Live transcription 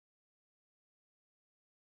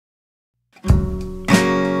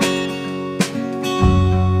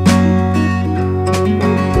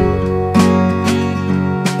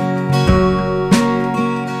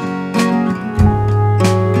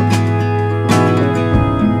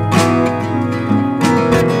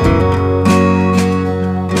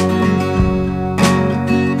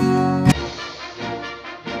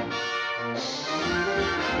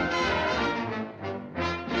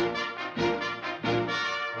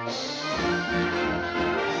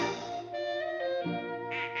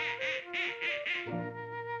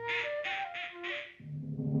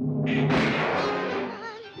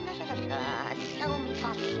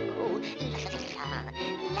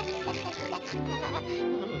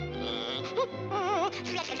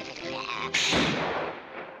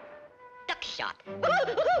Buckshot.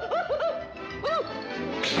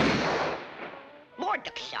 More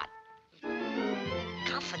buckshot.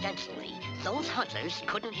 Confidentially, those hunters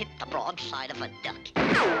couldn't hit the broadside of a duck.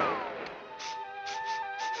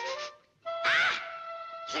 Ah!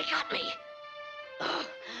 They got me.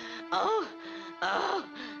 Oh,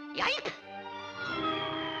 yipe!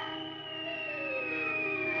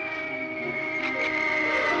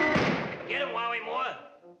 Get him, Wowie Moore.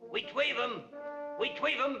 We tweave him.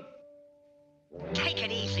 Take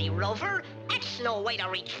it easy, Rover. That's no way to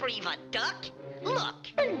retrieve a duck. Look.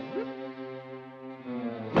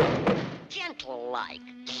 Gentle-like.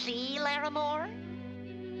 See, Laramore?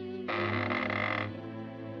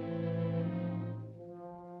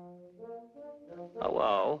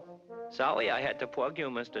 Hello. Sorry I had to plug you,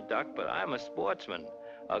 Mr. Duck, but I'm a sportsman.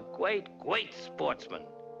 A great sportsman.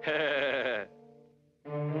 A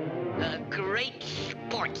great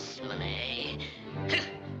sportsman, eh?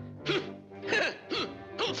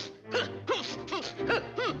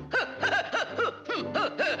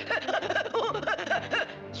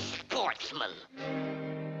 Sportsman.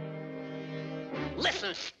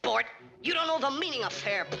 Listen, sport, you don't know the meaning of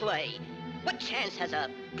fair play. What chance has a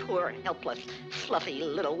poor, helpless, fluffy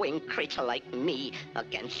little winged creature like me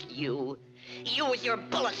against you? You with your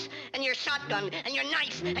bullets, and your shotgun, and your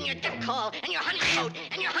knife, and your death call, and your hunting coat,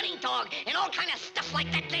 and your hunting dog, and all kind of stuff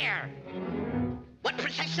like that there. What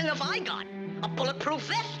protection have I got? A bulletproof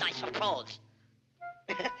vest, I suppose.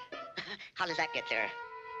 How does that get there?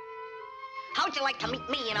 How'd you like to meet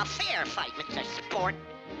me in a fair fight, Mr. Sport?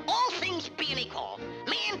 All things being equal,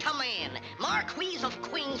 man to man, Marquis of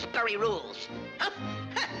Queensberry rules. Huh?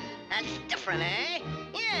 That's different, eh?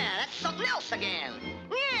 Yeah, that's something else again.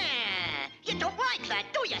 Yeah, you don't like that,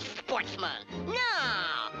 do you, sportsman? No.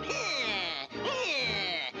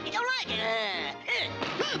 You don't like it.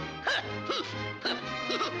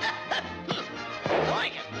 I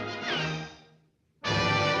like it.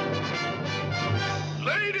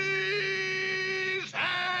 Ladies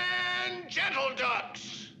and gentle ducks,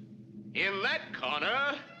 in that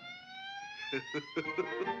corner...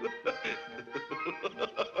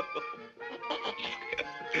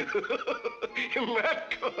 in that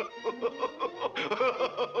corner...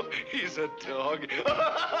 He's a dog.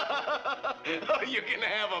 You can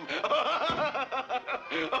have him.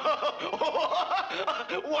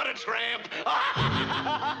 What a tramp.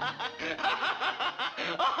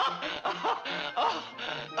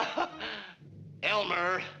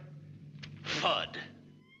 Elmer Fudd.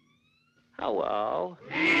 Hello.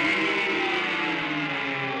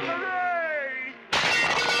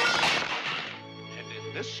 And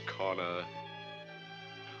in this corner,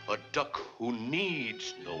 a duck who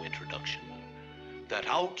needs no introduction. That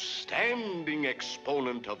outstanding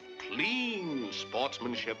exponent of clean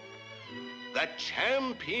sportsmanship. That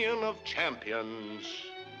champion of champions.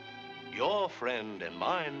 Your friend and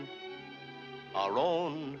mine. Our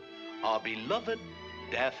own, our beloved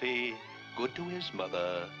Daffy, good to his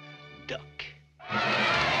mother, Duck.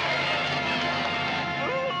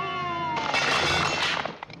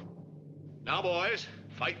 Now, boys,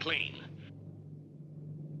 fight clean.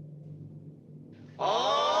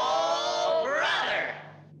 Oh, brother!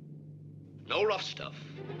 No rough stuff.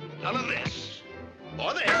 None of this.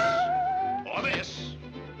 Or this. Or this.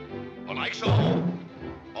 Or like so.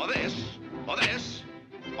 Or this. Or this.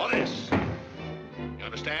 Or this. You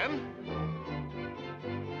understand?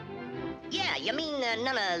 Yeah, you mean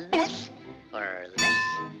none of this? Or this?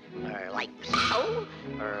 Or like so?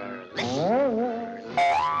 Or this?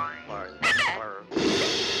 Or this? Or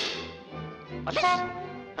this? Or this?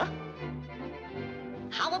 Huh?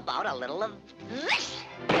 How about a little of this?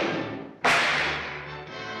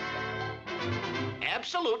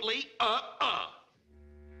 Absolutely,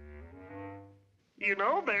 You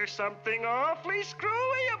know, there's something awfully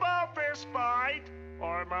screwy about this fight,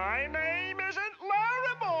 or my name isn't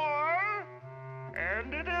Laramore,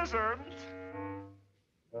 and it isn't.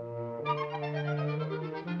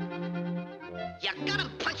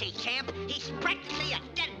 grouchy champ. He's practically a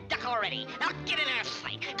dead duck already. Now get in there,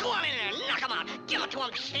 Psych. Go on in there, knock him out. Give it to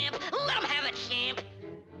him, champ. Let him have it, champ.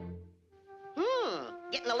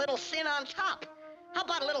 Getting a little sin on top. How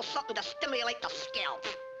about a little something to stimulate the scalp?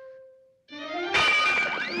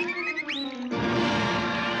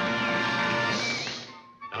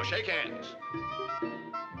 Now shake hands.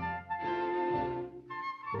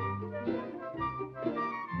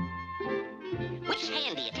 Which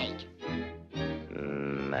hand do you take?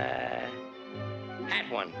 That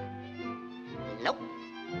one. Nope.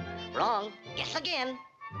 Wrong. Guess again.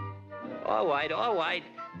 All right, all right.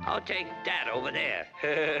 I'll take that over there.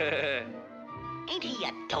 Ain't he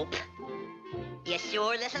a dope? You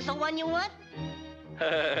sure this is the one you want?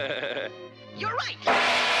 You're right.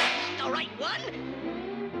 The right one.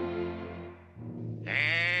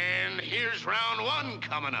 And here's round one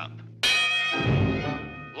coming up.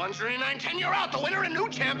 139-10, you're out. The winner and new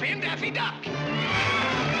champion, Daffy Duck.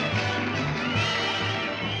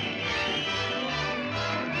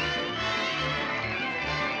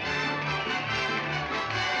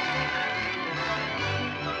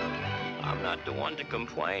 I'm not the one to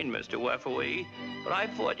complain, Mr. Wefferly, but I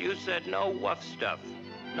thought you said no rough stuff.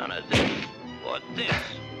 None of this, or this,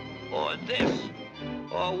 or this,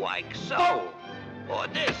 or like so, or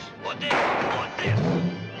this, or this, or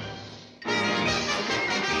this.